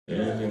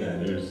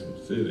and there's some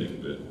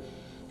sitting, but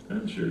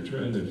I'm sure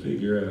trying to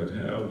figure out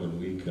how, when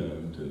we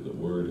come to the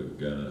Word of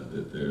God,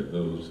 that there are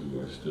those who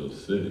are still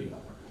sitting.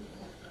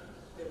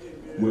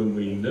 When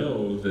we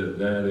know that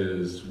that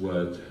is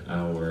what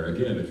our,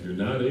 again, if you're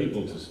not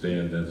able to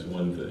stand, that's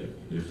one thing.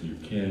 If you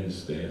can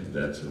stand,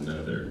 that's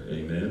another.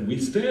 Amen. We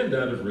stand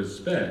out of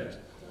respect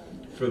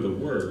for the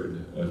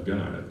Word of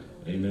God.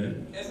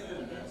 Amen.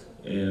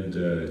 And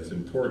it's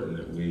important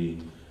that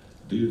we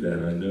do that.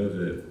 I know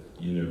that,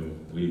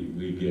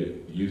 we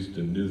get used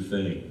to new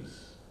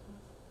things.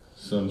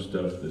 Some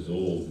stuff that's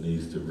old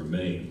needs to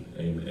remain.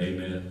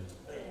 Amen.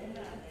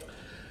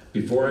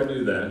 Before I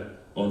do that,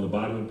 on the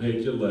bottom of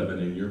page 11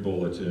 in your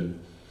bulletin,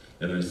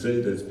 and I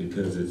say this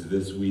because it's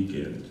this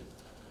weekend,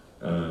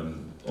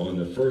 on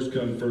the first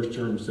come, first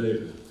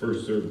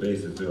served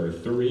basis, there are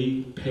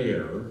 3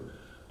 pair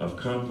of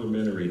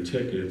complimentary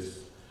tickets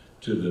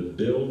to the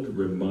Build,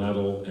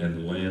 Remodel,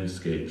 and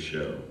Landscape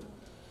Show.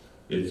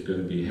 It's going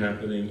to be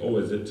happening,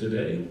 is it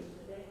today?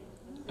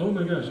 Oh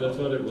my gosh, I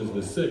thought it was the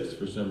 6th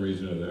for some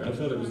reason or other. I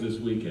thought it was this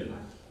weekend.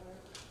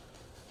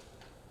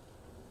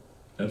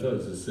 I thought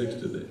it was the 6th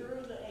through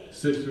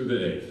the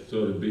 8th. So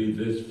it'll be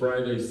this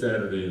Friday,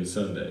 Saturday, and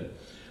Sunday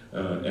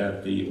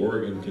at the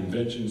Oregon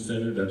Convention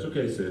Center. That's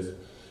okay, sis.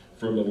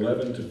 From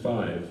 11 to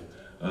 5.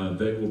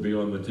 They will be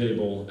on the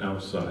table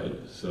outside.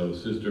 So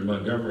Sister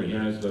Montgomery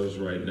has those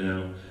right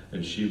now,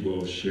 and she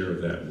will share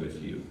that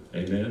with you.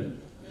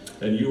 Amen?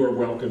 And you are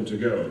welcome to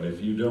go. And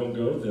if you don't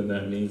go, then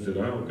that means that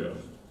I'll go.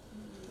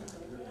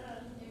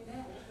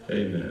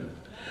 Amen.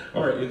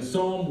 All right, in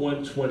Psalm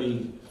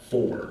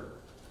 124,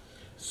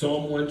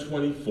 Psalm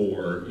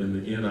 124 in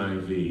the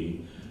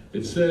NIV,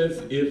 it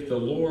says, if the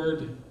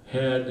Lord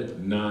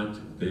had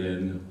not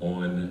been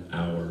on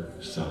our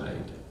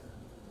side.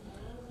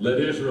 Let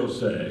Israel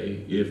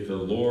say, if the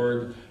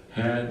Lord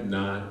had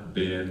not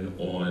been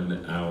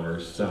on our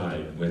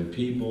side. When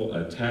people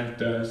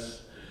attacked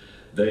us,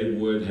 they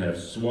would have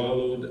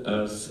swallowed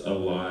us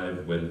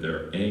alive when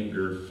their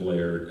anger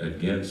flared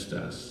against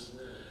us.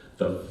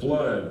 The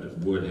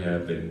flood would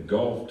have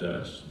engulfed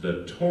us.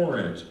 The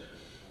torrent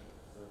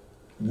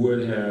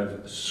would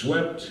have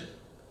swept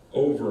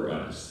over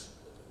us.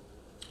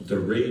 The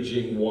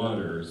raging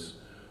waters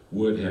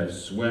would have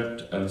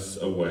swept us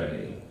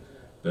away.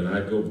 But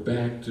I go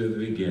back to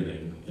the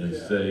beginning and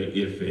say,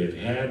 if it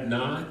had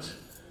not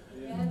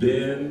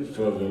been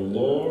for the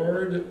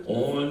Lord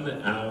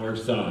on our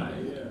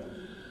side,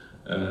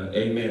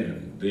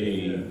 amen.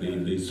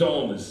 The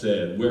psalmist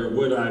said, where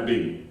would I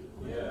be?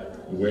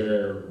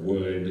 Where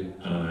would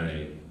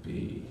I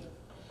be?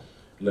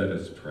 Let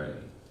us pray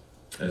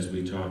as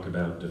we talk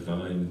about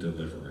divine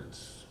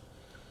deliverance.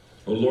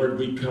 Oh Lord,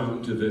 we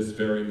come to this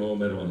very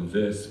moment on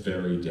this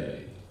very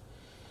day,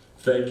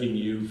 thanking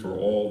you for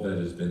all that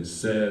has been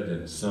said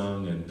and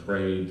sung and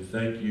prayed.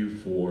 Thank you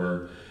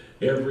for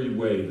every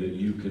way that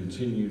you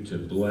continue to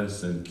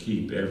bless and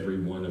keep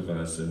every one of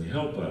us and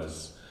help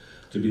us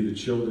to be the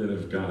children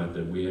of God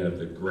that we have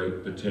the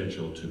great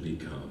potential to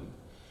become.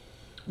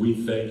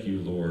 We thank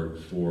you, Lord,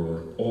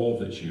 for all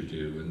that you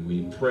do, and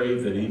we pray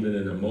that even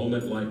in a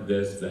moment like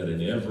this, that in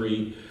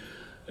every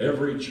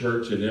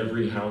church and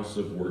every house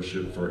of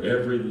worship, for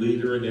every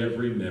leader and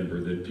every member,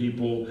 that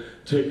people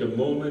take a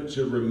moment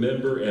to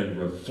remember and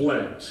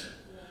reflect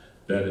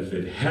that if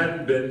it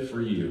hadn't been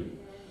for you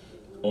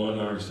on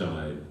our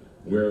side,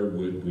 where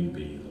would we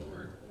be, Lord?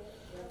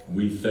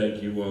 We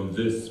thank you on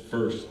this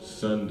first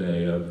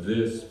Sunday of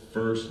this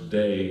first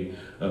day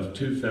of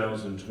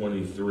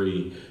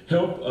 2023.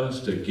 Help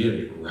us to get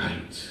it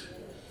right.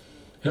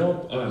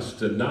 Help us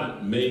to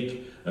not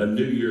make a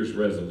New Year's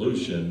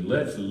resolution.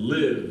 Let's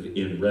live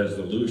in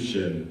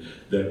resolution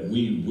that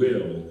we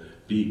will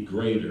be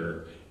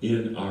greater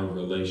in our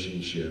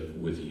relationship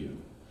with you.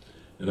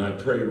 And I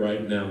pray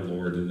right now,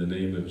 Lord, in the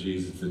name of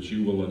Jesus, that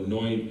you will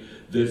anoint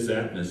this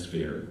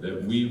atmosphere,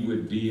 that we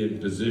would be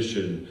in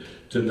position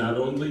to not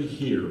only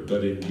hear,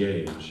 but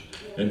engage,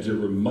 and to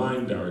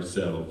remind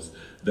ourselves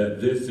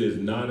that this is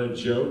not a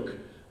joke,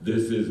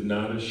 this is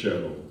not a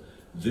show.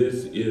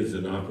 This is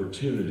an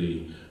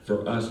opportunity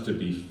for us to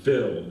be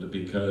filled,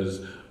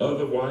 because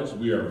otherwise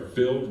we are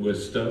filled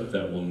with stuff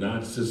that will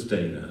not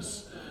sustain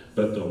us.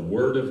 But the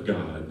Word of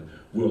God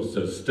will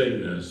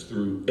sustain us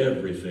through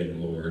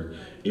everything, Lord,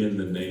 in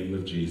the name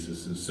of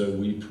Jesus. And so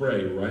we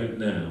pray right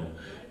now,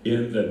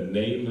 in the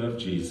name of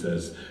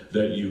Jesus,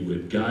 that you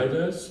would guide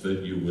us, that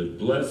you would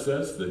bless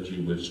us, that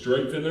you would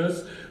strengthen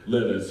us.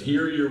 Let us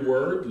hear your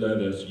word. Let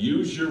us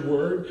use your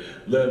word.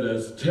 Let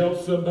us tell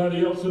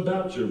somebody else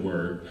about your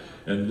word.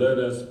 And let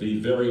us be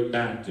very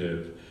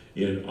active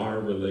in our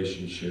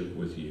relationship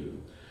with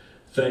you.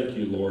 Thank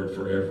you, Lord,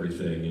 for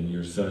everything. In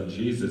your Son,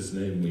 Jesus'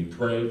 name, we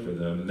pray for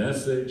the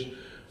message,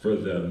 for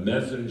the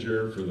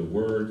messenger, for the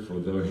word, for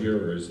the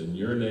hearers. In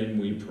your name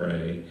we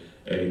pray.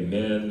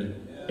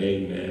 Amen,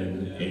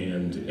 amen,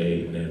 and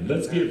amen.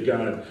 Let's give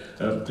God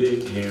a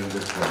big hand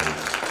of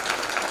praise.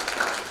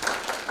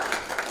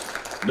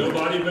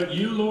 Nobody but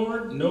you,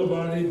 Lord.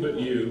 Nobody but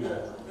you.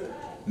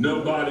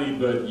 Nobody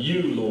but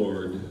you,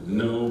 Lord.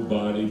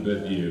 Nobody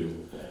but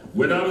you.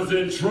 When I was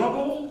in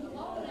trouble,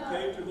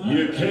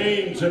 you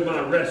came to my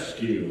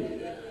rescue.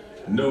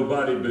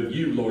 Nobody but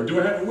you, Lord. Do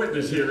I have a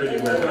witness here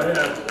anywhere? Do I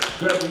have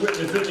a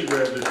witness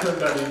anywhere that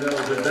somebody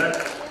knows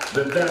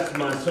that that's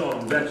my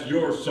song, that's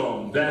your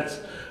song, that's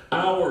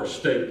our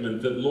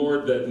statement that,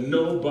 Lord, that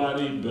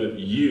nobody but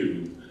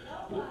you,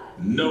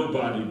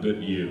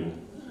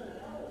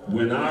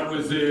 when I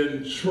was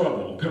in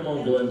trouble. Come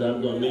on, Glenda,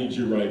 I'm going to need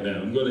you right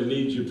now. I'm going to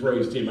need your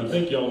praise team. I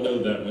think y'all know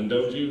that one,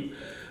 don't you?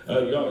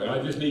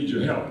 I just need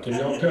your help. Can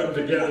y'all come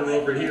together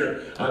over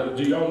here?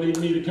 Do y'all need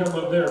me to come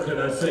up there, or can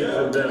I sing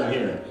from down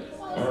here?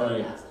 All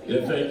right.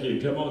 Yeah, thank you.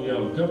 Come on,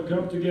 y'all.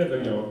 Come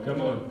together, y'all.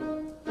 Come on.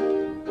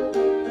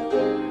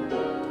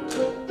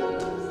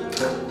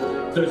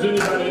 If there's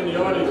anybody in the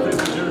audience,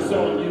 this is your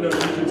song, you know, you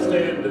can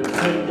stand and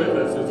sing with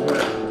us as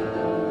well.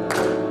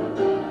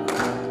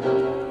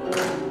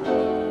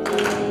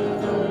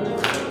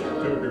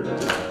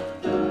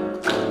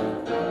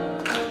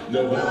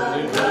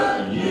 Nobody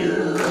but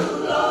you,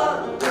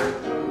 Lord.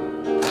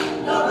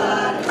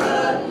 Nobody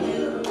but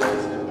you.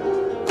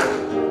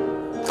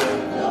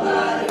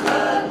 Nobody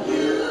but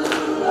you,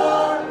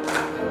 Lord.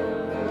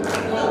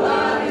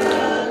 Nobody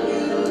but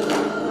you.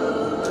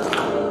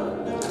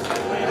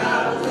 When I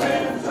was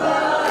in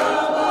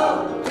trouble,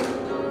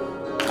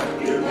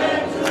 you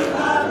came to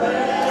my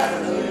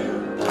rescue.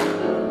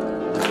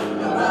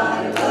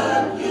 Nobody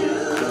but you,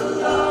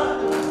 Lord.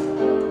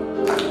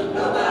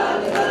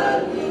 Nobody but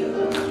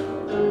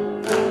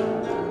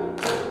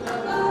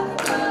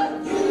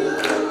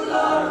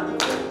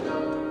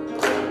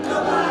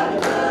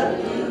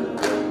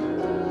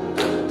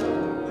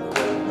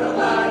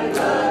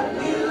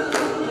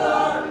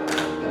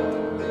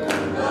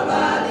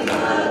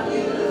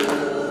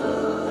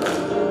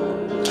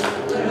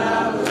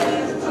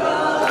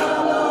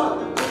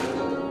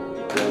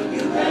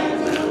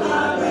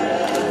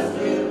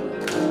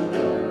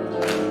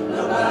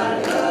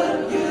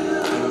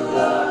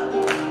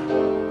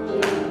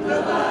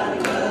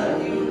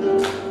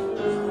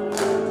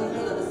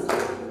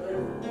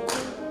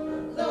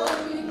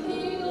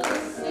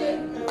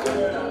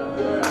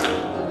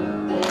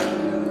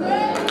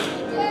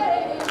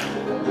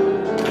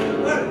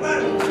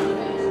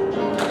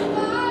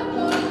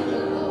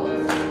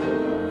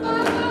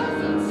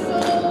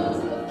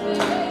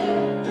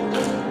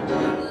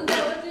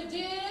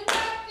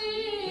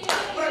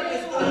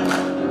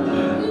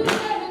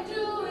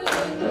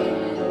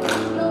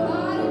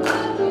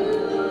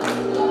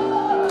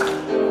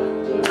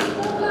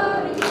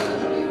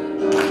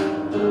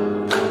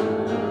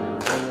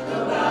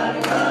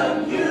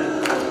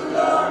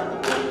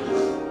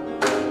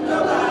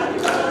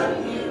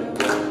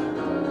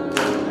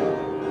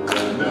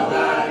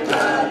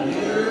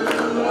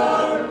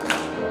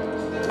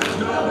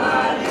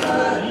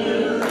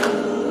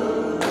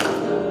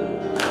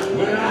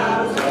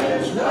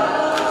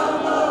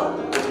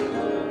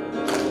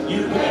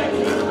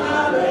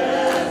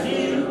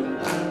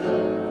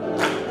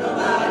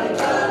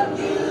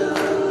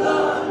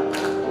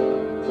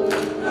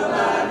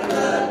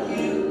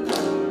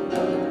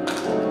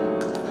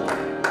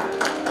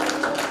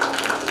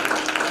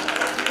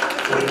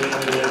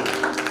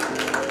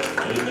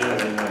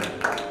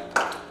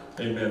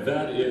Amen.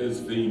 That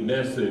is the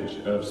message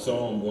of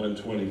Psalm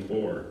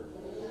 124.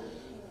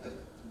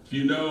 If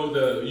you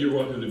know, you're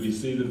welcome to be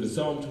seated. The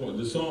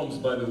Psalms,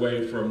 by the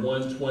way, from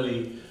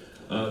 120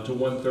 to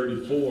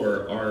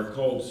 134 are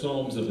called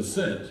Psalms of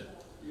Ascent.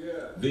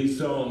 Yeah. These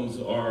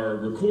Psalms are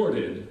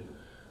recorded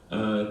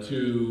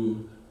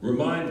to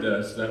remind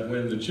us that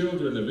when the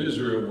children of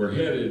Israel were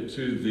headed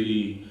to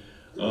the,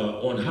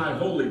 on high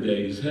holy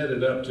days,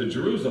 headed up to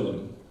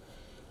Jerusalem,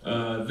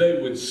 they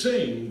would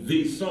sing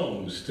these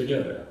songs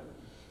together.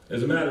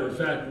 As a matter of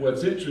fact,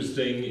 what's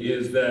interesting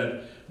is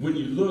that when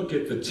you look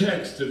at the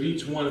text of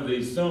each one of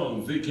these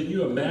songs, can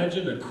you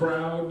imagine a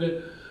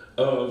crowd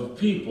of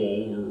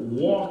people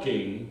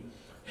walking,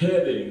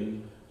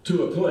 heading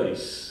to a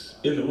place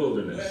in the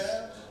wilderness?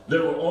 They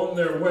were on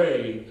their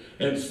way,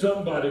 and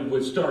somebody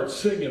would start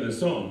singing a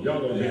song. Y'all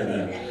don't hear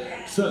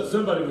that.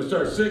 Somebody would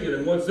start singing,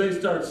 and once they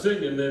start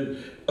singing,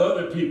 then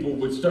other people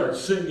would start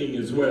singing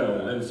as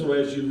well. And so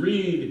as you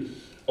read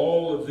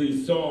all of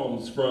these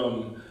Psalms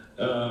from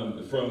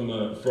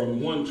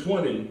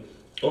 120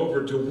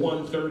 over to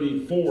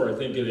 134, I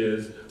think it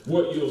is,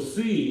 what you'll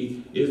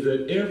see is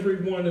that every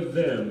one of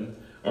them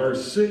are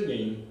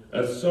singing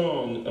a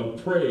song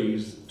of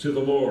praise to the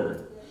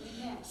Lord.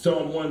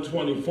 Psalm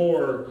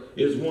 124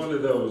 is one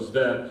of those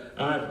that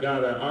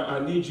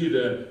I need you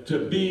to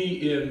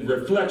be in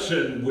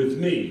reflection with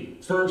me.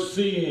 First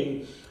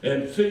seeing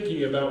and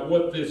thinking about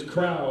what this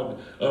crowd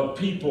of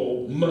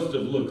people must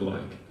have looked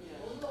like.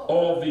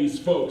 All these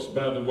folks,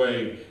 by the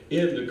way,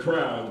 in the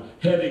crowd,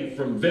 heading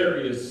from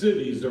various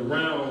cities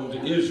around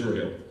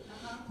Israel.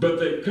 But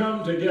they've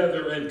come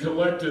together and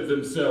collected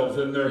themselves,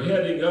 and they're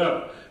heading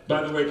up,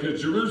 by the way,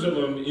 because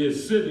Jerusalem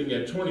is sitting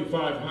at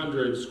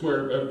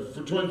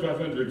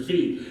 2,500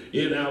 feet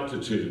in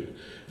altitude.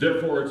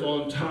 Therefore, it's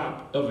on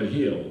top of a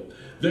hill.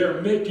 They're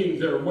making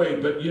their way,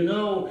 but you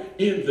know,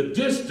 in the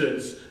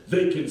distance,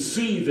 they can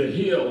see the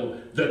hill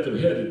that they're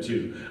headed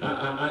to.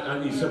 I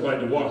need somebody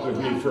to walk with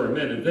me for a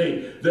minute.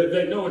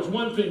 They know it's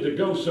one thing to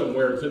go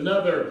somewhere. It's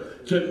another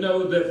to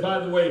know that, by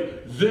the way,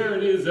 there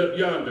it is up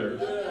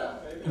yonder.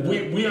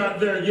 We aren't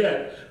there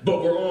yet,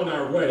 but we're on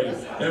our way.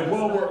 And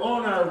while we're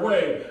on our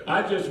way,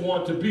 I just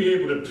want to be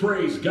able to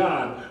praise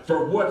God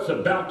for what's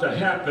about to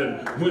happen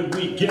when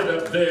we get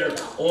up there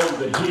on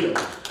the hill.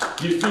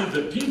 You see,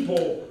 the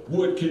people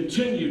would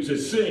continue to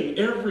sing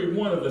every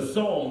one of the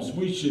psalms.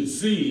 We should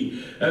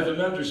see as an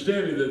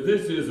understanding that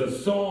this is a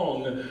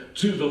song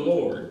to the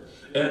Lord.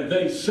 And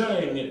they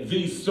sang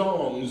these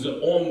songs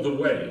on the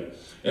way.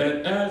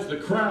 And as the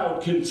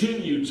crowd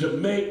continued to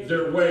make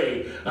their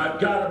way, I've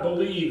got to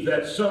believe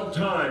that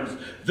sometimes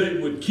they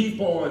would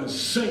keep on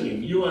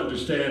singing. You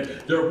understand,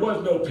 there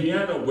was no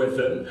piano with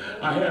them.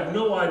 I have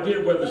no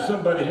idea whether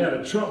somebody had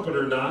a trumpet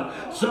or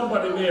not.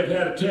 Somebody may have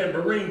had a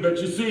tambourine, but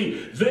you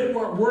see, they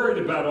weren't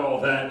worried about all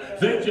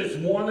that. They just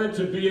wanted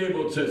to be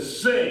able to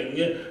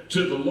sing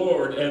to the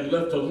Lord and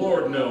let the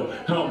Lord know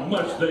how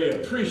much they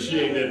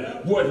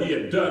appreciated what he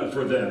had done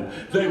for them.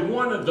 They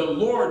wanted the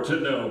Lord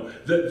to know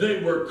that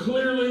they were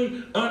clearly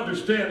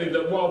understanding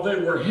that while they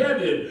were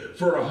headed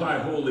for a high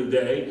holy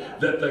day,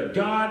 that the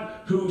God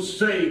who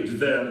saved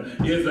them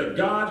is a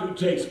God who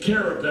takes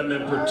care of them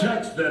and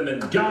protects them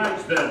and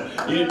guides them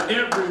in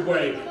every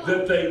way,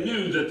 that they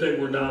knew that they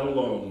were not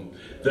alone.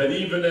 That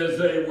even as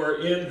they were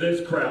in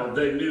this crowd,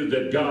 they knew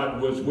that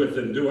God was with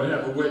them. Do I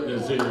have a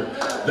witness here?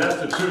 That's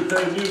the truth.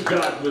 They knew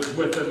God was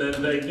with them,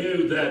 and they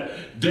knew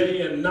that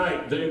day and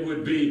night they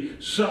would be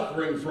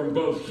suffering from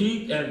both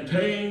heat and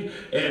pain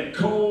and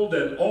cold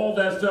and all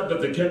that stuff,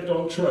 but they kept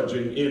on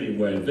trudging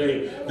anyway.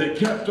 They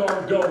kept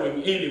on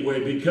going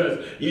anyway,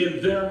 because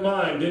in their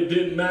mind it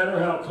didn't matter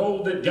how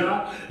cold it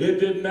got, it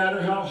didn't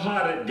matter how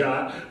hot it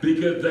got,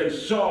 because they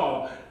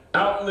saw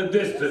out in the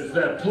distance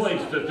that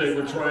place that they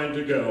were trying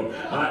to go.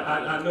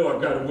 I know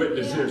I've got a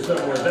witness here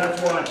somewhere.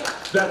 That's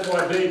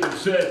why David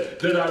said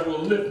that I will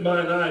lift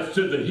mine eyes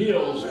to the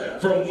hills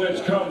from whence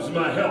comes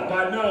my help.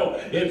 I know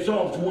in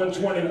Psalms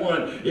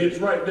 121, it's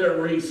right there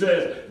where he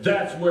says,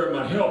 that's where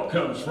my help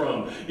comes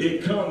from.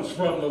 It comes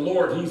from the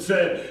Lord. He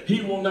said,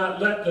 he will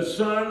not let the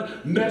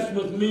sun mess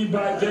with me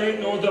by day,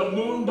 nor the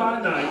moon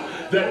by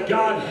night, that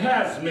God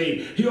has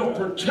me. He'll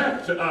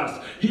protect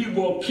us. He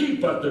will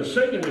keep us. They're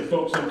singing it,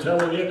 folks, I'm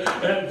telling you.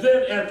 And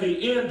then at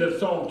the end of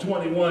Psalm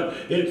 21,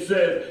 it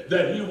says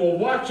that he will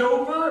watch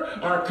over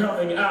our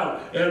coming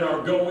out and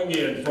our going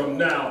in from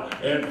now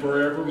and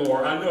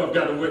forevermore. I know I've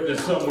got a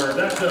witness somewhere.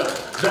 That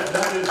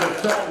is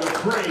a song of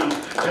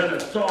praise and a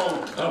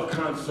song of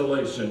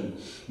consolation.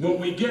 When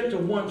we get to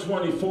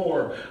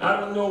 124, I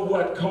don't know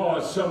what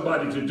caused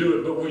somebody to do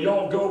it, but will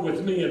y'all go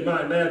with me in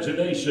my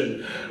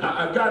imagination?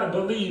 I've got to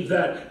believe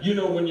that, you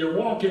know, when you're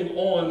walking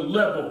on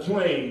level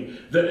plain,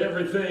 that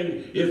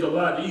everything is a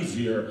lot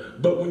easier.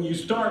 But when you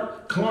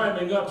start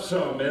climbing up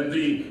some and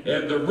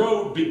the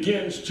road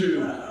begins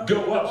to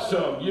go up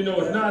some, you know,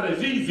 it's not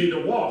as easy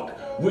to walk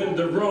when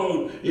the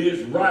road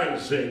is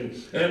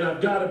rising. And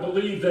I've got to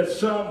believe that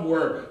some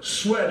were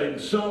sweating,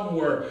 some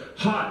were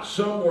hot,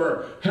 some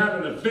were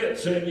having a fit,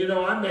 saying, you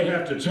know, I may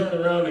have to turn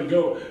around and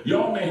go,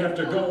 y'all may have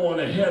to go on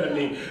ahead of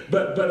me.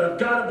 But I've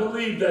got to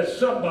believe that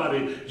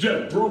somebody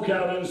just broke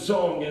out in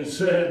song and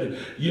said,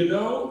 you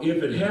know,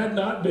 if it had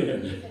not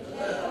been,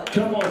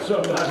 come on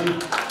somebody,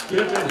 if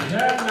it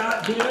had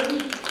not been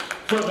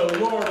for the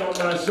Lord on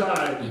my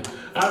side,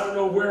 I don't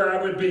know where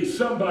I would be.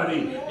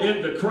 Somebody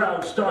in the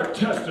crowd start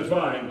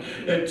testifying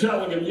and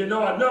telling him, you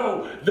know, I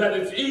know that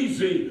it's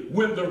easy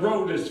when the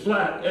road is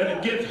flat, and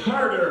it gets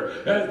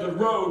harder as the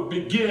road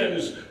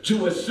begins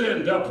to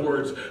ascend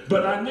upwards.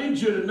 But I need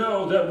you to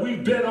know that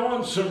we've been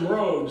on some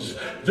roads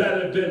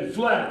that have been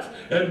flat,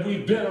 and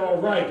we've been all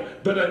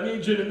right. But I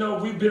need you to know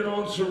we've been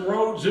on some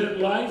roads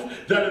in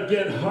life that have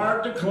been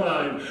hard to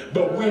climb.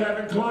 But we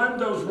haven't climbed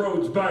those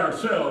roads by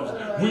ourselves.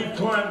 We've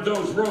climbed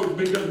those roads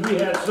because we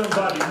had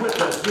somebody with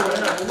us. Do I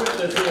have a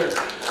witness here?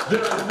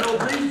 There is no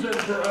reason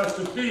for us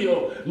to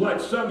feel like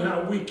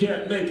somehow we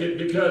can't make it,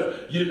 because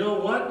you know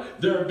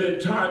what? There have been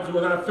times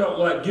when I felt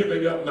like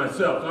giving up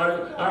myself.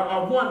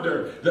 I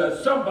wonder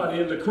that somebody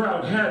in the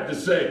crowd had to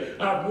say,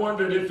 I've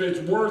wondered if it's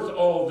worth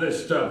all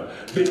this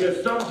stuff,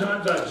 because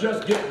sometimes I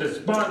just get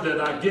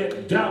despondent, I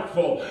get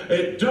doubtful.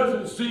 It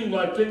doesn't seem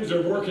like things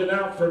are working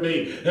out for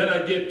me, and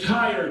I get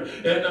tired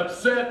and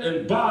upset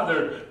and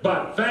bothered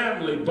by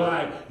family,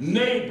 by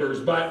neighbors,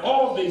 by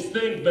all these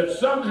things. But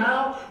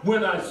somehow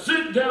when I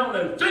sit down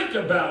and think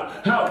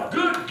about how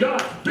good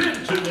God's been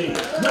to me,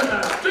 when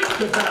I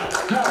think about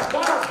how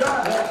far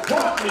God has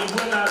brought me,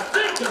 when I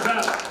think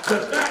about the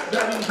fact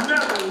that he's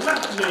never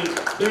left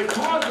me, it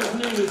causes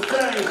me to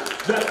say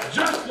that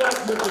just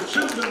like with the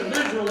children of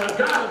Israel, I've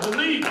got to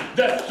believe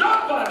that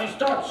somebody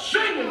starts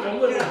singing a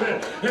little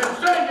bit and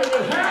saying, if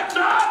it had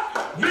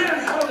not been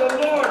for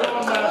the Lord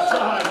on my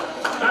side.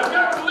 I've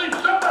got to believe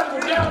somebody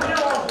was down here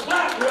on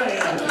flat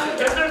land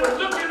and they were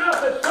looking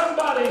up at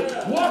somebody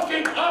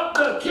walking up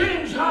the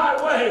King's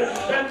Highway,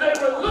 and they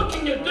were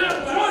looking at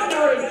them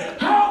wondering,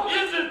 how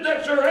is it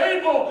that you're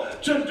able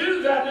to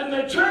do that? And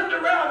they turned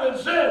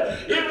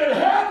said, if it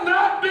had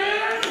not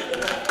been,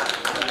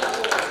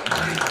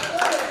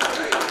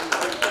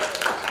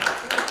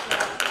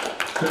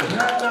 if it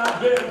had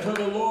not been for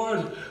the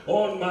Lord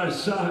on my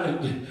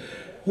side.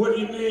 What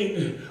do you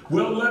mean?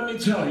 Well, let me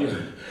tell you.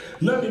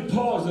 Let me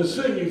pause the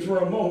singing for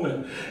a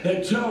moment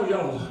and tell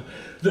y'all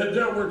that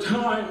there were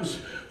times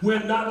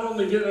when not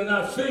only did I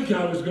not think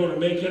I was going to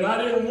make it,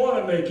 I didn't want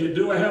to make it.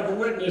 Do I have a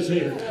witness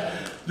here?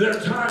 There are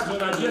times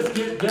when I just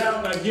get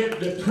down, I get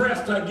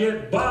depressed, I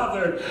get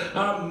bothered,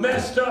 I'm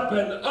messed up,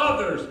 and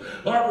others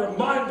are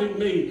reminding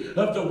me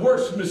of the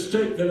worst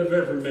mistake that I've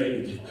ever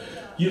made.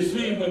 You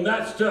see, when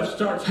that stuff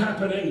starts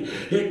happening,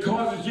 it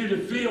causes you to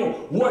feel,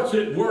 what's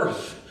it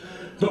worth?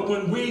 But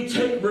when we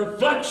take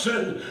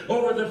reflection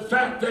over the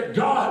fact that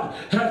God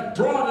has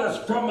brought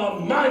us from a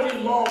mighty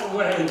long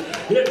way,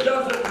 it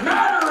doesn't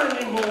matter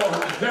anymore.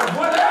 And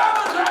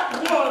whatever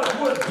that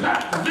was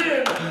back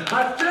then,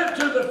 I said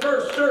to the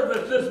first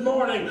service this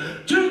morning,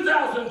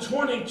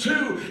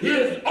 2022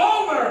 is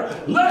over.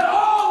 Let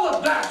all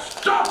of that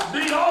stuff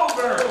be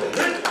over.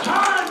 It's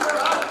time for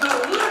us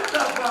to lift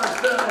up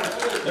ourselves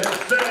and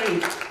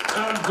say,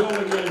 I'm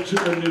going into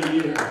a new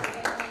year.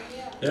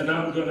 And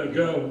I'm going to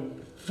go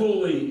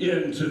fully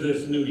into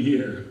this new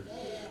year.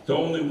 The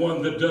only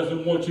one that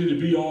doesn't want you to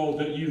be all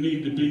that you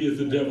need to be is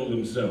the devil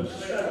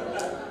himself.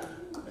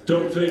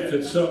 Don't think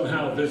that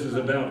somehow this is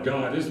about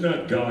God. It's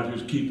not God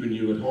who's keeping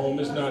you at home.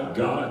 It's not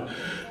God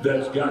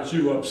that's got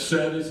you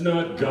upset. It's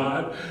not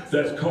God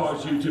that's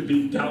caused you to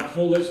be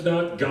doubtful. It's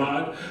not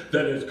God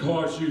that has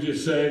caused you to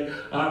say,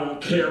 I don't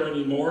care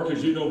anymore,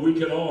 because you know we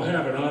can all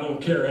have an I don't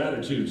care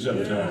attitude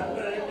sometimes.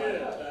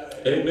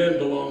 Amen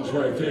belongs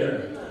right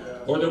there.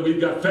 Or that we've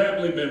got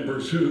family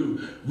members who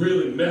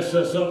really mess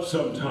us up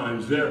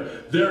sometimes.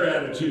 Their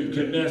attitude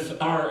can mess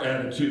our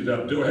attitude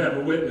up. Do I have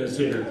a witness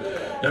here?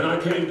 And I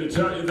came to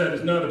tell you that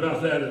it's not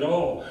about that at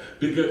all.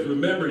 Because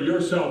remember, your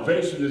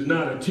salvation is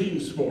not a team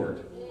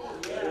sport.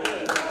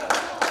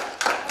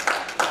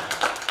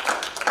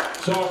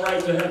 It's all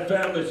right to have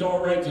family. It's all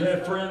right to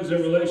have friends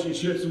and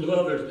relationships with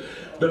others.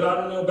 But I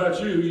don't know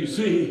about you. You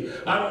see,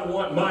 I don't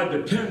want my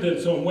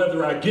dependence on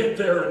whether I get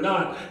there or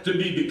not to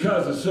be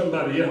because of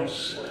somebody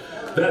else.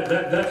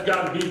 That's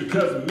got to be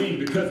because of me,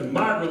 because of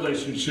my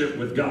relationship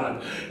with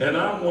God. And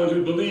I'm one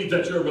who believes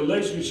that your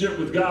relationship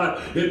with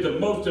God is the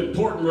most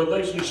important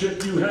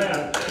relationship you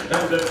have.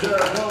 And that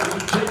there are those who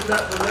take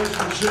that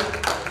relationship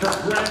for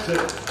granted.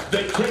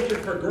 They take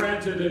it for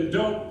granted and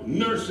don't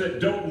nurse it,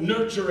 don't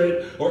nurture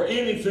it, or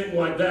anything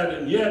like that.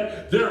 And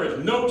yet, there is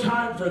no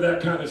time for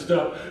that kind of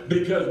stuff,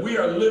 because we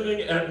are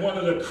living at one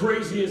of the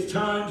craziest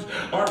times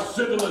our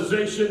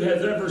civilization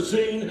has ever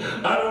seen.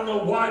 I don't know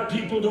why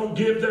people don't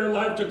give their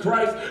life to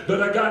Christ,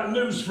 but I got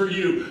news for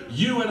you.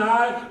 You and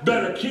I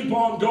better keep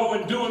on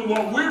going, doing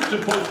what we're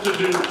supposed to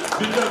do,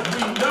 because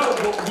we know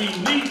what we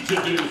need to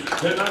do.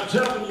 And I'm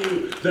telling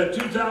you that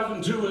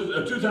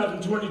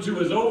 2022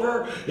 is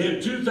over.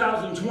 In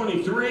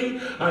 2023,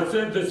 I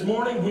said this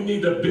morning, we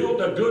need to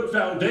build a good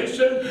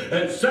foundation.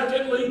 And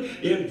secondly,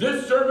 in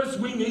this service,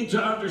 we need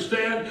to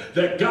understand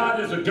that God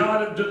is a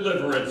God of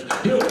deliverance.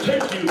 He'll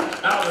take you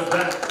out of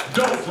that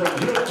doldrum.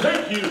 He'll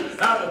take you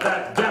out of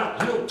that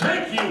doubt. He'll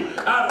take you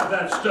out of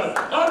that stuff.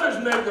 Others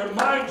may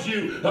remind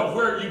you of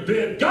where you've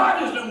been.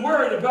 God isn't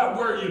worried about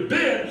where you've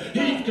been.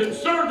 He's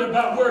concerned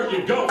about where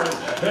you're going.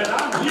 And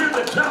I'm here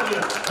to tell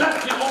you,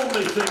 that's the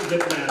only thing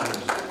that matters.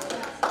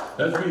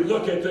 As we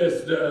look at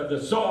this,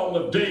 the Psalm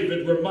of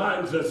David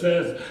reminds us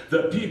as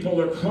the people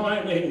are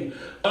climbing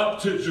up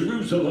to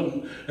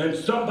Jerusalem, and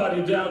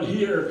somebody down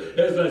here,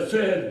 as I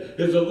said,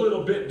 is a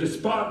little bit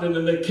despondent,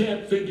 and they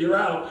can't figure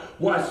out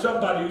why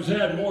somebody who's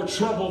had more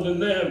trouble than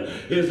them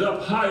is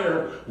up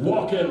higher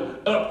walking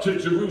up to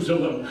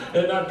Jerusalem.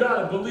 And I've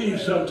got to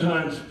believe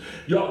sometimes,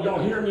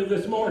 y'all hear me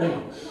this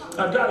morning,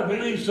 I've got to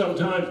believe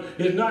sometimes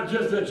it's not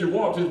just that you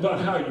walk, it's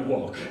about how you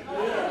walk.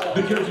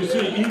 Because you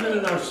see, even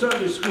in our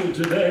Sunday school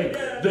today,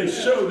 they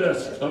showed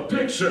us a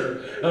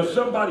picture of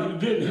somebody who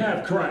didn't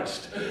have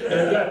Christ.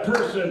 And that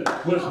person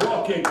was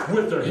walking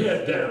with their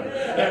head down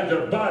and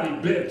their body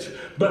bent.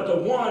 But the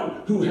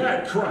one who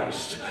had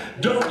Christ,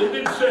 they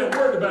didn't say a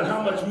word about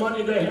how much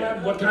money they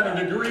had, what kind of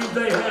degrees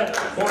they had,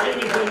 or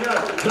anything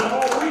else. But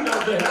all we know,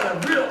 they had a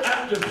real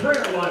active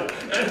prayer life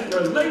and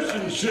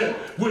relationship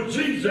with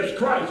Jesus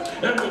Christ.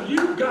 And when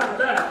you got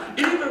that,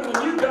 even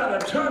when you got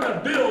a ton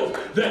of bills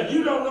that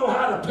you don't know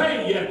how to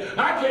pay yet,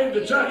 I came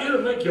to tell you,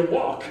 it'll make you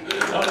walk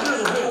a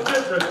little bit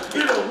different.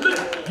 It'll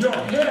lift your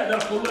head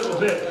up a little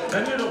bit,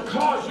 and it'll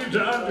cause you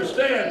to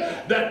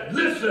understand that,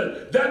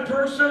 listen, that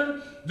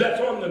person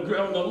that's on the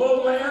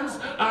lowlands,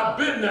 I've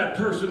been that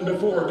person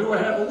before. Do I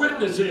have a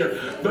witness here?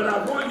 But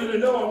I want you to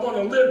know I want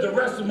to live the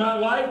rest of my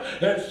life,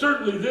 and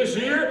certainly this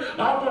year,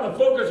 I want to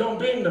focus on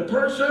being the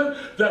person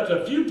that's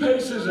a few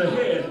paces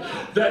ahead,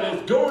 that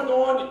is going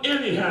on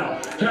anyhow.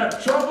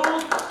 Have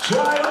troubles,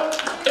 trials,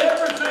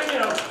 everything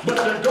else, but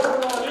they're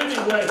going on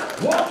anyway,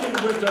 walking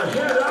with their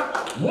head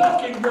up,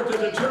 walking with the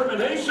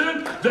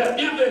determination that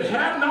if it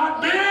had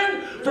not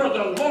been for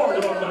the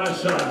Lord on my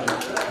side,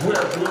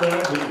 where would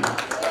I be?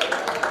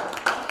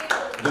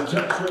 The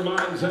text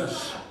reminds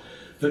us,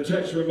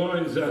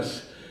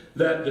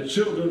 that the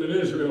children of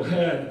Israel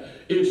had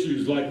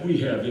issues like we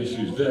have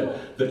issues.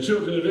 That the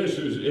children of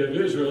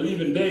Israel,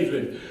 even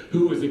David,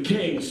 who was a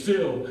king,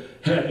 still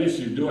had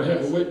issues. Do I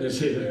have a witness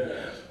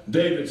here?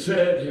 David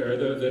said,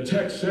 or the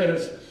text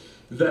says,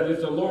 that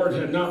if the Lord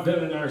had not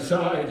been on our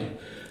side,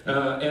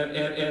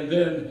 and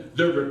then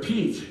the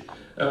repeat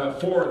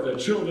for the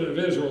children of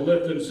Israel,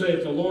 let them say,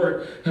 if the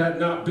Lord had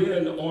not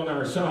been on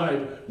our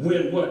side,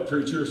 when what,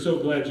 preacher? So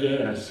glad you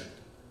asked.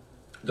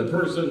 The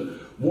person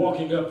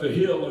walking up the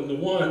hill and the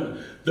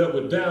one that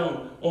was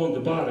down on the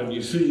bottom,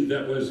 you see,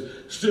 that was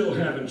still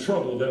having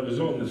trouble, that was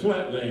on the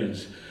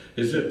flatlands,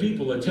 is that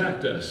people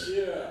attacked us.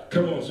 Yeah.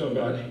 Come on,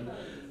 somebody.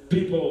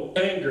 People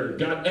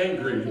got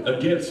angry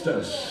against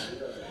us.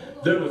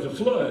 There was a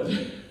flood,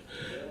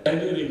 and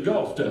it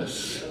engulfed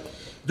us.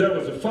 There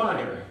was a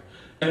fire,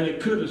 and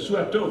it could have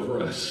swept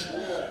over us.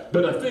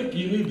 But I think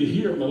you need to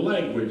hear my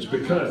language,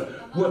 because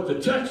what the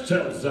text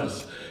tells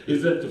us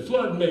is that the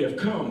flood may have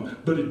come,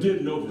 but it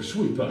didn't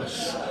oversweep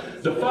us.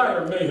 The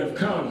fire may have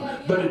come,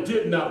 but it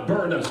did not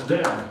burn us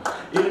down.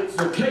 It's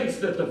the case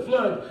that the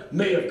flood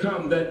may have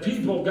come, that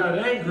people got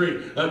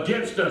angry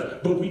against us,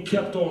 but we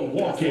kept on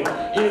walking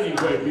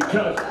anyway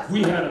because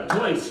we had a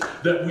place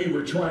that we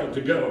were trying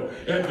to go.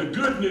 And the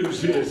good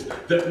news is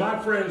that, my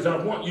friends, I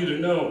want you to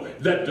know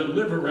that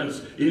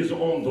deliverance is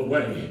on the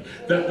way.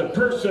 That the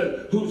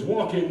person who's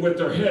walking with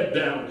their head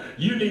down,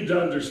 you need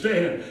to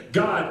understand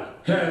God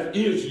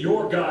is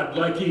your God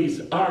like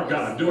he's our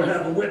God. Do I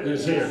have a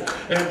witness here?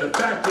 And the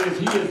fact is,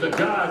 he is the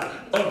God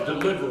of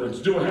deliverance.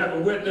 Do I have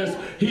a witness?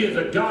 He is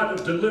a God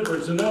of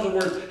deliverance. In other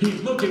words,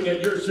 he's looking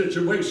at your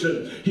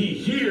situation. He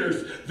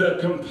hears the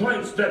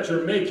complaints that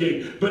you're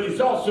making, but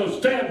he's also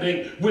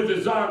standing with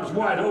his arms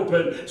wide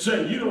open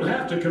saying, you don't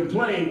have to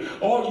complain.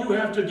 All you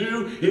have to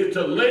do is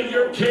to lay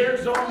your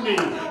cares on me,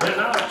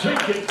 and I'll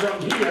take it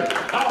from here.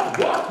 I'll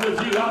walk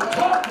with you. I'll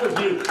talk with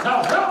you.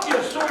 I'll help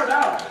you sort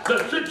out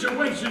the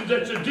situations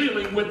that you're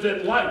dealing with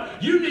in life.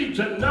 You need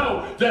to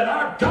know that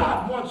our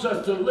God wants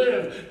us to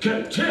live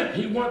content.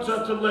 He wants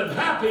us to live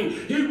happy.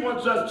 He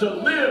wants us to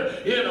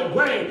live in a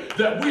way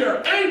that we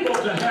are able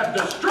to have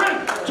the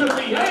strength to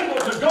be able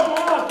to go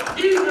on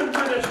even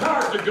when it's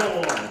hard to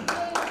go on.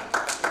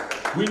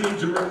 We need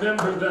to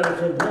remember that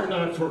if it were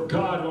not for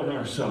God on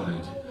our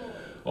side,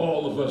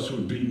 all of us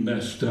would be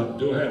messed up.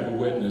 Do I have a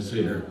witness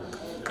here?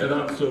 And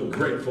I'm so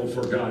grateful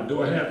for God.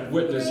 Do I have a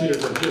witness here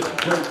that's just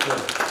grateful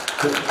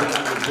that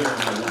God is in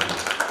our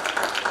life?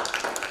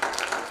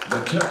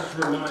 The text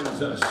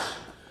reminds us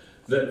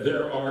that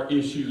there are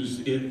issues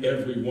in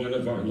every one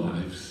of our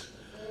lives.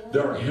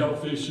 There are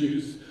health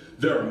issues.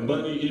 There are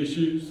money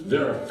issues.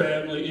 There are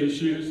family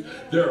issues.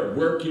 There are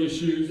work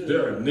issues.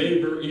 There are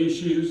neighbor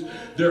issues.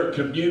 There are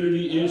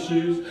community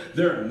issues.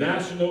 There are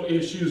national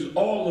issues.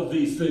 All of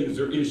these things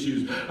are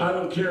issues. I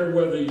don't care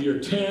whether you're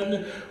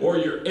 10 or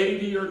you're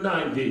 80 or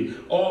 90.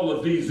 All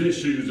of these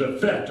issues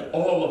affect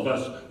all of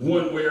us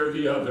one way or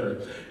the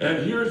other.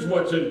 And here's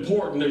what's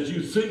important as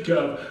you think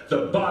of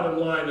the bottom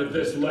line of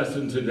this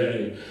lesson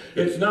today.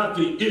 It's not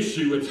the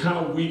issue, it's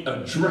how we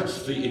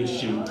address the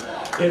issue.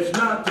 It's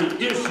not the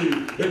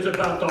issue, it's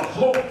about the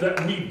hope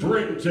that we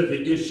bring to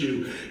the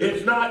issue.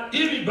 It's not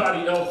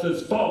anybody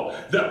else's fault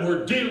that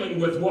we're dealing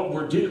with what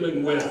we're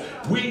dealing with.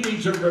 We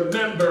need to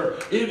remember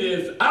it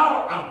is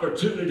our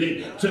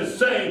opportunity to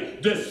say,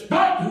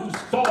 despite whose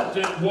fault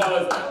it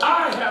was,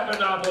 I have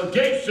an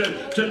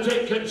obligation to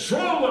take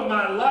control of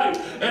my life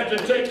and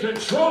to take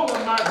control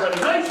of my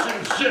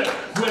relationship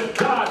with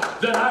God,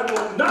 that I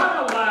will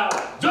not allow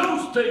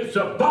those things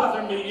to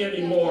bother me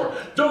anymore,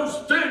 those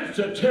things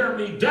to tear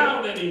me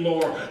down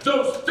anymore,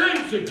 those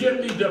things to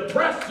get me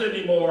depressed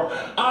anymore.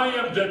 I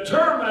am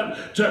determined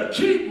to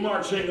keep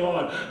marching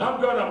on. I'm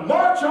going to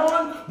march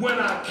on when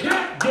I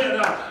can't get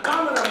up.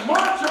 I'm going to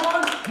march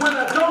on when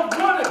I don't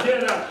want to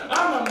get up.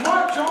 I'm going to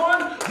march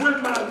on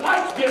when my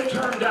lights get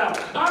turned out.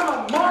 I'm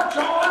going to march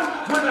on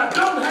when I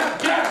don't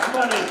have gas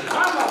money.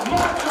 I'm going to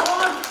march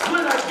on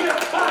when I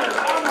get fired.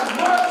 I'm going to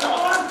march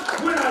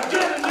on when I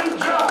get a new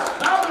job.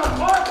 I'm going to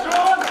march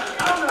on.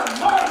 I'm going to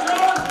march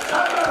on.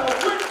 I'm going to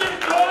witness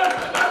God.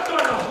 I'm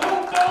going to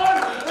hope on.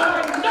 I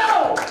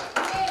know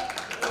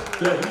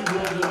that he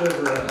will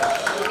deliver us.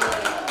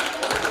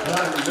 I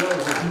know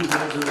that he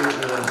will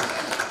deliver us.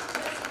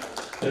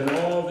 And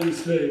all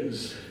these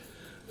things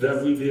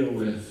that we deal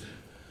with,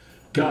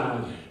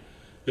 God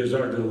is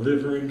our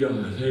delivering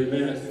God.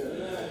 Amen.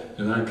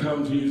 And I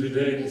come to you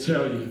today to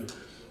tell you,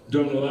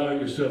 don't allow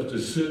yourself to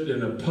sit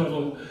in a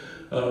puddle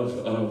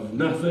of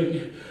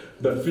nothing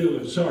but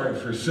feeling sorry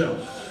for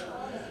self.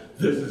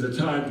 This is the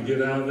time to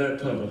get out of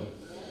that puddle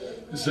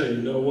and say,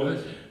 you know what?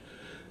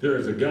 There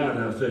is a God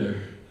out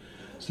there.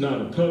 It's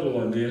not a puddle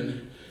I'm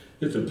in,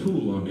 it's a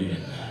pool I'm in.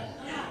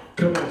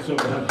 Come on,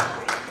 somebody.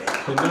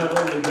 And not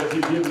only does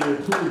he give me a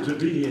pool to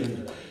be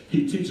in,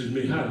 he teaches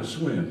me how to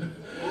swim.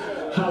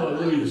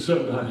 Hallelujah,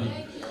 somebody.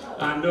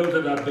 I know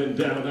that I've been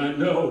down. I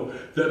know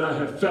that I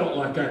have felt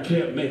like I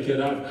can't make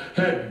it. I've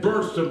had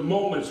bursts of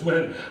moments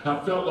when I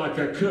felt like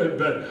I could,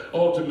 but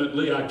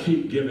ultimately I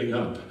keep giving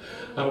up.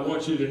 I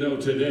want you to know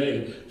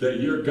today that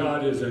your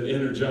God is an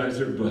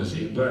energizer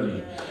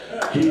buddy.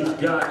 He's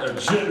got a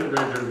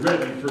generator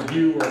ready for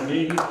you or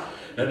me.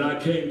 And I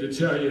came to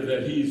tell you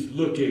that he's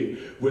looking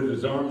with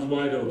his arms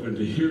wide open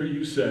to hear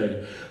you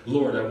say,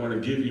 Lord, I want to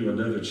give you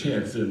another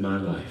chance in my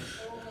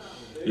life.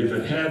 If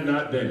it had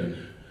not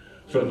been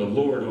for the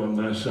Lord on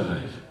my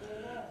side,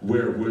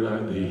 where would I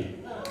be?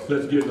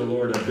 Let's give the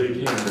Lord a big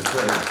hand of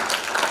praise.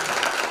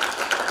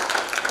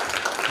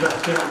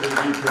 Let's stand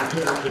and be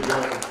prepared to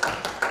go.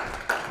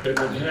 If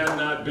it had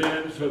not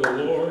been for the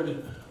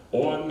Lord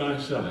on my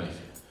side,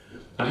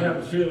 I have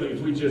a feeling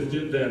if we just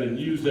did that and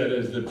used that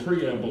as the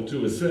preamble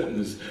to a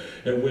sentence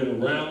and went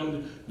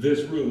around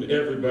this room,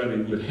 everybody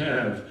would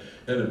have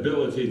an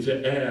ability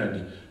to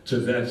add to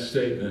that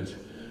statement.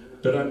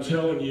 But I'm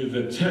telling you,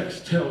 the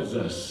text tells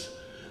us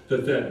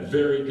that that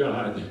very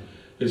God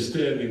is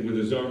standing with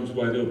his arms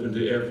wide open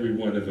to every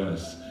one of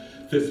us.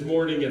 This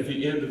morning at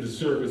the end of the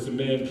service, a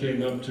man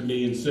came up to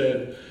me and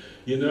said,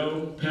 you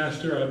know,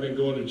 Pastor, I've been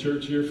going to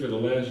church here for the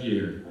last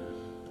year.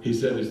 He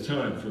said, it's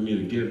time for me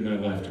to give my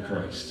life to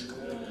Christ.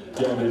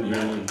 Y'all didn't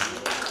hear me.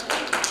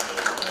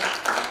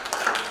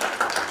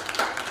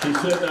 He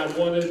said, I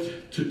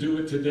wanted to do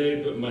it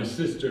today, but my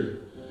sister,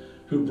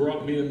 who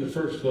brought me in the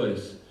first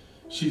place,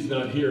 she's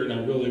not here, and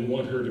I really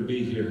want her to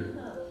be here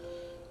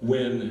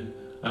when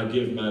I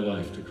give my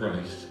life to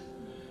Christ.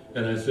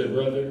 And I said,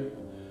 brother,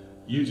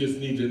 you just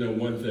need to know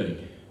one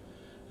thing,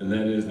 and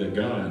that is that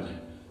God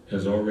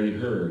has already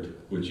heard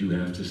what you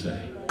have to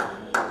say.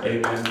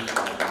 Amen.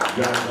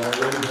 God's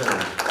already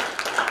heard.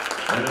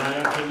 And I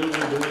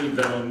absolutely believe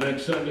that on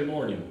next Sunday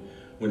morning,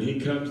 when he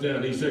comes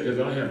down, he said, because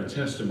I have a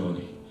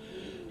testimony.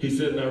 He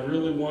said, and I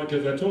really want,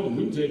 because I told him,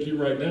 we can take you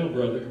right now,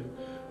 brother.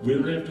 We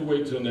don't have to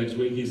wait till next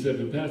week. He said,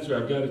 but Pastor,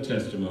 I've got a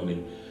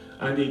testimony.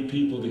 I need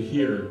people to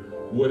hear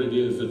what it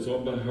is that's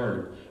on my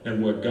heart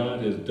and what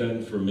God has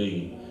done for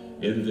me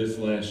in this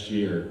last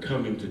year,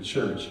 coming to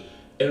church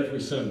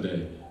every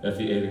Sunday at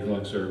the 8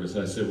 o'clock service.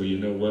 I said, well, you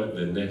know what?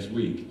 Then next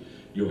week,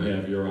 you'll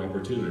have your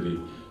opportunity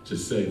to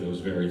say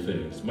those very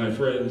things. My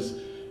friends,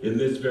 in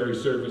this very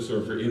service,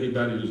 or for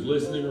anybody who's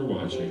listening or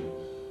watching,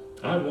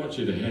 I want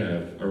you to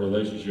have a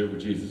relationship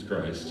with Jesus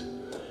Christ.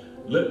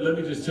 Let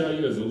me just tell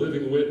you, as a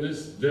living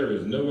witness, there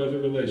is no other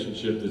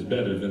relationship that's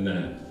better than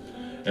that.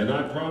 And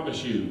I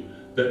promise you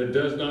that it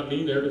does not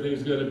mean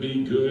everything's going to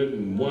be good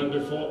and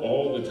wonderful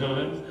all the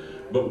time,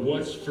 but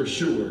what's for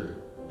sure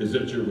is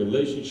that your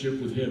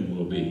relationship with him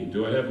will be.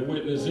 Do I have a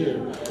witness here?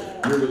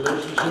 Your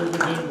relationship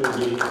with him will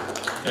be.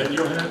 And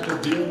you'll have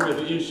to deal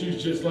with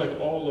issues just like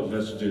all of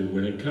us do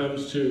when it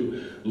comes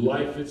to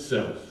life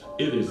itself.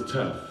 It is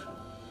tough.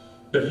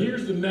 But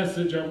here's the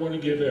message I want to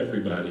give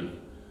everybody.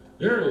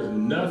 There is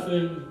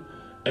nothing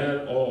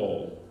at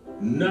all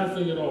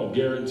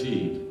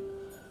guaranteed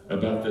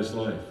about this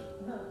life.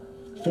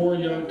 4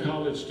 young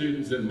college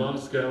students in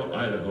Moscow,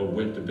 Idaho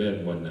went to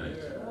bed one night.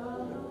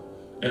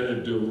 And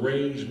a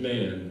deranged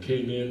man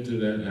came into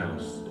that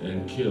house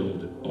and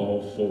killed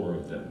all 4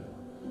 of them.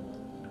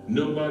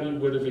 Nobody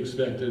would have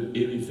expected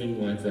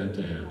anything like that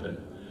to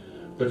happen.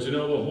 But you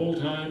know, the whole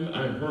time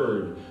I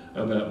heard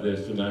about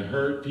this, and I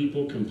heard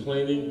people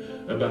complaining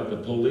about the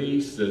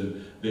police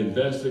and the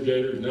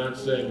investigators not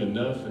saying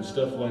enough and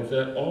stuff like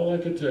that, all I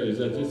could tell you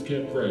is I just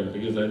kept praying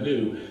because I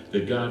knew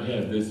that God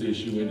had this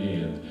issue in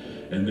hand.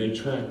 And they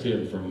tracked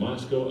him from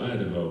Moscow,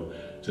 Idaho,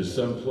 to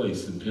some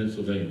place in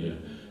Pennsylvania,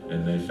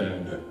 and they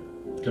found him.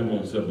 Come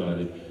on,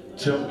 somebody.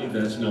 Tell me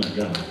that's not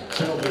God.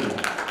 Tell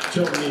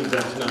me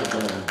that's not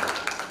God.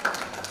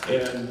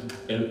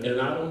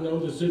 And I don't know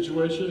the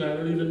situation. I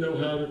don't even know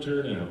how to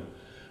turn out.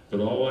 But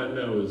all I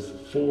know is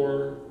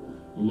 4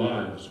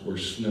 lives were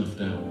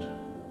snuffed out.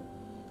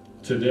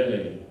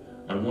 Today,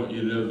 I want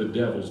you to know the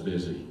devil's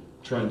busy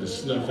trying to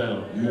snuff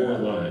out more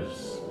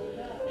lives.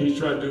 He's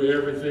trying to do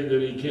everything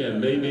that he can.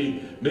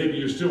 Maybe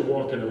you're still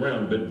walking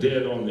around, but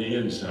dead on the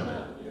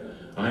inside.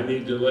 I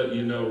need to let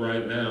you know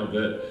right now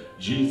that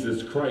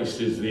Jesus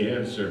Christ is the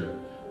answer.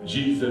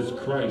 Jesus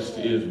Christ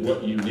is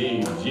what you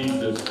need.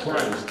 Jesus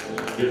Christ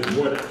is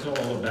what it's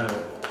all about.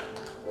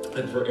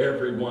 And for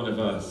every one of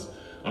us,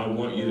 I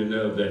want you to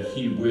know that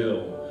he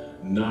will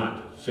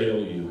not fail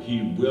you.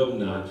 He will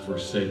not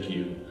forsake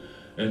you.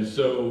 And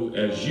so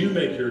as you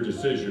make your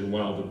decision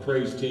while the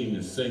praise team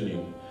is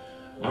singing,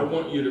 I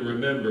want you to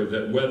remember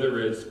that whether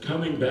it's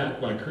coming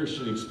back by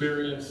Christian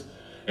Experience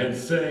and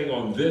saying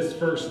on this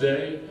first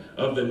day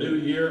of the new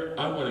year,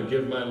 I want to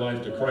give my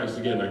life to Christ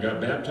again. I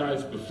got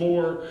baptized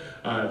before.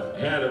 I've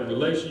had a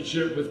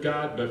relationship with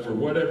God, but for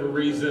whatever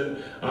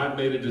reason, I've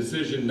made a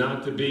decision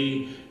not to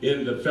be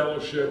in the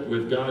fellowship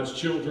with God's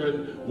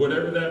children,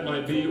 whatever that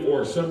might be.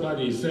 Or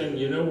somebody is saying,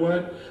 you know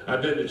what?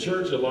 I've been to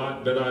church a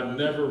lot, but I've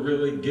never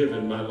really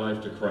given my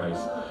life to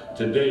Christ.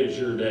 Today is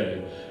your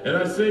day. And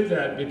I say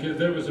that because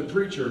there was a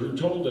preacher who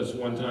told us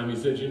one time, he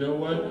said, you know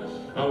what?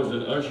 I was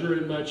an usher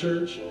in my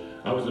church.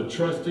 I was a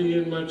trustee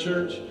in my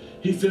church.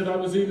 He said, I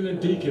was even a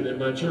deacon in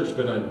my church,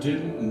 but I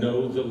didn't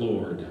know the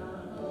Lord.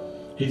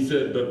 He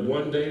said, but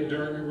one day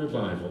during a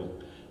revival,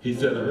 he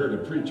said, I heard a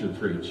preacher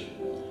preach.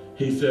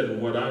 He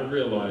said, what I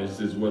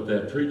realized is what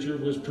that preacher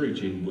was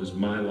preaching was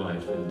my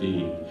life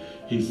indeed.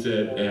 He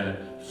said,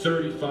 at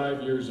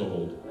 35 years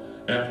old,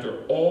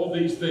 after all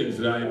these things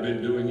that I had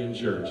been doing in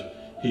church,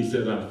 he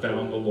said, I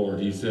found the Lord.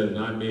 He said, and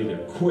I made a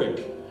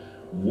quick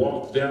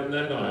walk down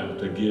that aisle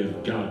to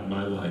give God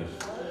my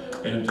life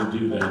and to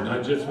do that. And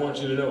I just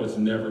want you to know it's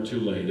never too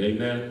late.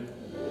 Amen?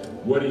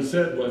 What he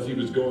said was he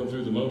was going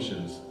through the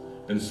motions.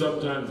 And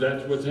sometimes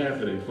that's what's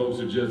happening. Folks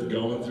are just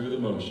going through the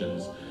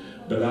motions.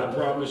 But I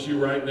promise you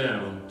right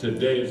now,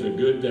 today is a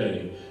good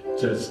day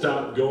to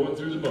stop going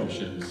through the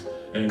motions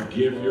and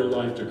give your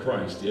life to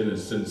Christ in a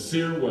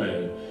sincere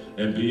way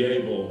and be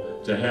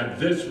able to have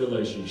this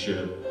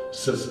relationship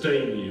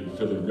sustain you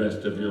for the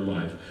rest of your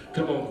life.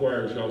 Come on,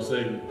 choir, y'all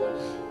sing.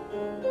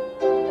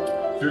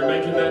 If you're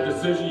making that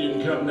decision, you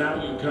can come now,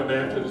 you can come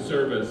after the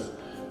service.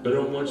 But I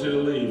don't want you to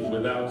leave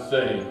without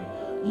saying,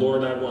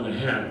 Lord, I want to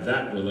have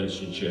that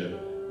relationship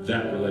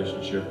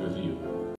with you.